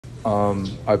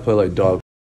I play like dog.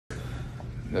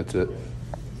 That's it.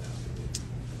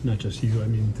 Not just you. I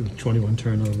mean, the 21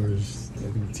 turnovers. I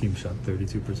think the team shot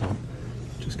 32%.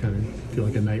 Just kind of feel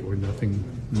like a night where no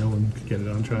one could get it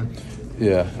on track.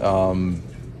 Yeah.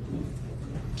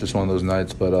 Just one of those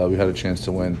nights, but we had a chance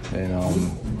to win, and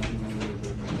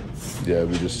yeah,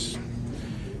 we just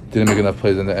didn't make enough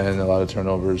plays in the end. A lot of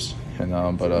turnovers, and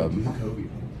but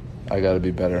I got to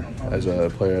be better as a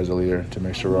player, as a leader, to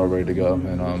make sure we're all ready to go,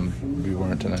 and we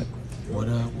weren't tonight. What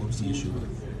was the issue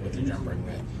with your jumper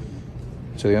tonight?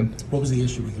 Say again? What was the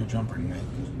issue with your jumper tonight?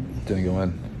 Didn't go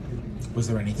in. Was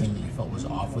there anything that you felt was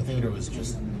off with it, or was it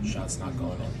just shots not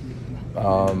going in?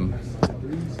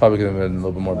 Probably could have been a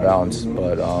little bit more balanced,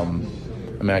 but I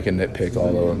mean, I can nitpick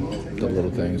all the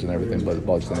little things and everything, but the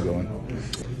ball just didn't go in.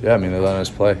 Yeah, I mean, they let us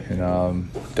play, and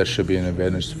that should be an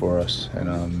advantage for us.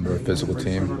 And we're a physical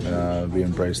team, and we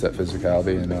embrace that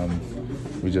physicality, and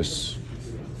we just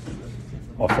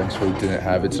offensively didn't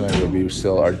have it tonight, but we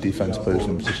still, our defense put us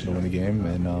in a position to win the game,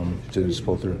 and didn't just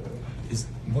pull through.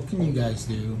 What can you guys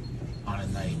do on a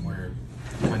night where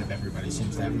kind of everybody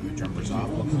seems to have their jumpers off?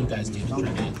 What can you guys do to try to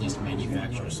at least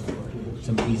manufacture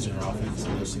some easier offense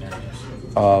in those scenarios?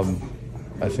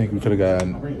 I think we could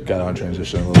have got on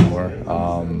transition a little more.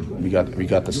 We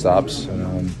got the stops,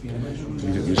 and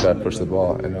we just got to push the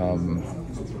ball. And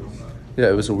yeah,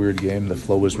 it was a weird game. The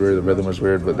flow was weird, the rhythm was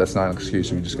weird, but that's not an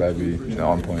excuse. We just got to be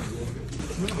on point.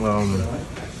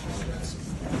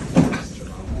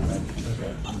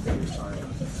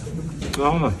 I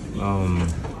don't know.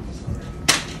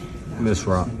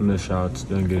 Missed shots,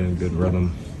 didn't get in good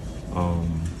rhythm.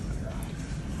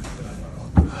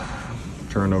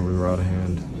 Turnovers were out of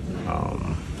hand.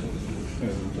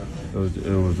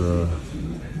 It was a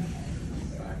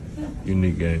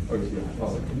unique game.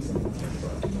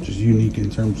 Just unique in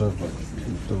terms of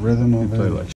the rhythm of Play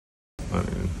it. like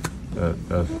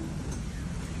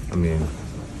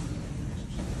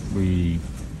we,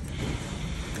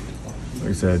 like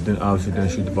I said, obviously didn't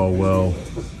shoot the ball well.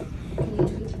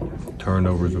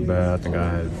 Turnovers were bad. I think I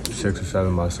had 6 or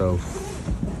 7 myself,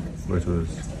 which was,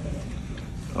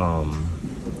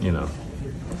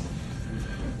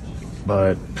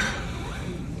 but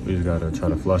we just gotta try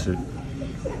to flush it.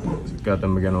 Got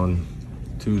them again on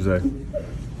Tuesday,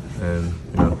 and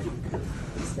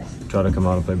try to come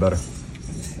out and play better.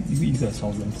 You guys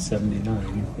held them to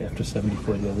 79 after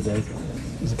 74 the other day.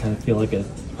 Does it kind of feel like an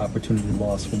opportunity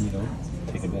lost when you don't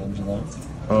take advantage of that?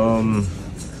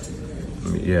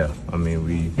 Yeah. I mean,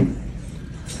 we,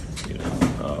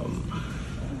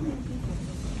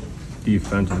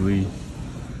 defensively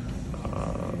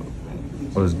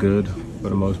was good for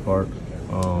the most part.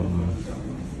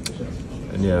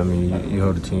 And yeah, I mean, you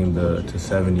hold the team to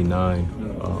 79.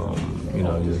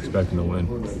 You're expecting to win.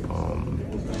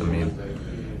 I mean,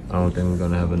 I don't think we're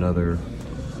gonna have another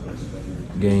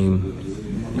game,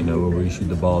 where we shoot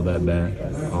the ball that bad.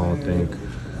 I don't think,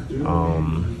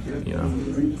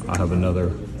 I have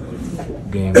another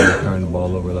game where we turn the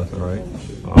ball over left and right.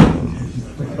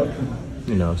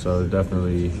 So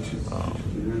definitely,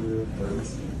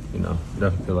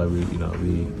 definitely feel like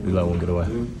we let one get away.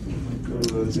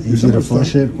 Is it easy to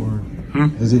flush it, or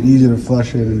is it easy to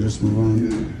flush it and just move on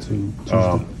to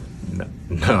Tuesday?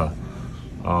 No.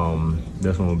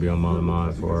 This one will be on my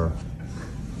mind for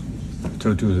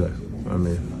till Tuesday. I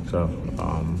mean, so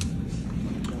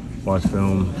watch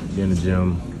film, get in the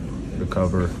gym,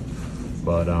 recover.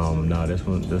 But this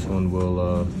one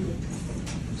will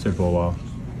sit for a while.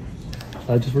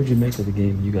 Just what did you make of the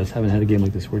game? You guys haven't had a game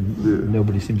like this where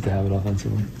nobody seems to have it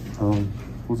offensively. It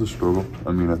was a struggle.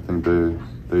 I mean, I think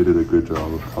they did a good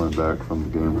job of coming back from the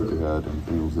game that they had, and I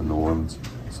think it was in New Orleans.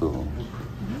 So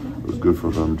it was good for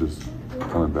them just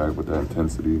coming back with that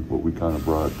intensity, what we kind of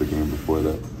brought the game before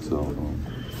that. So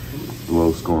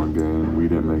low-scoring game. We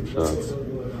didn't make shots.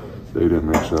 They didn't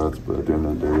make shots, but at the end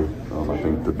of the day, I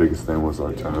think the biggest thing was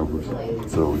our turnovers.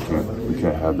 So we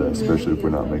can't have that, especially if we're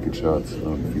not making shots.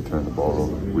 If you turn the ball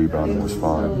over, rebounding was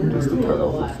fine. Just the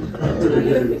turnovers were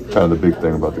kind of the big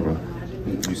thing about the game.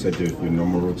 You said your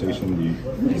normal rotation.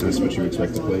 Is this what you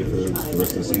expect to play for the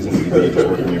rest of the season? Or do you think you're just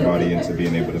working your body into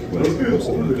being able to play close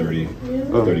to the 30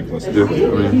 plus? Yeah, I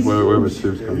mean, wherever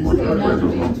Steve's kind of working on plays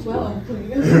with him, so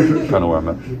kind of where I'm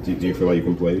at. Do you feel like you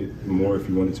can play more if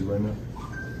you wanted to right now?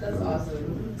 That's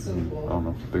awesome. So cool. I don't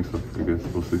know. I think so. I guess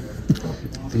we'll see.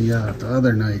 The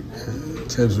other night,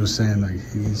 Tibbs was saying like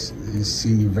he's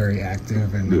seen you very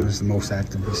active, and it was the most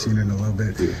active he's seen in a little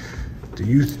bit. Yeah.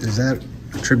 Is that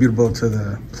attributable to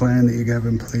the plan that you have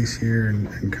in place here,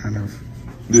 and kind of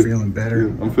feeling better?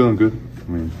 Yeah, I'm feeling good. I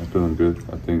mean, I'm feeling good.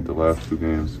 I think the last 2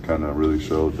 games kind of really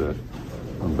showed that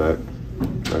I'm back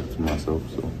to myself.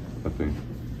 So I think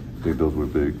those were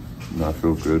big. And I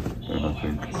feel good, and I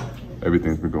think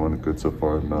everything's been going good so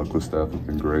far. The medical staff has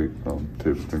been great.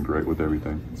 Tibbs has been great with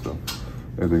everything. So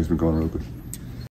everything's been going real good.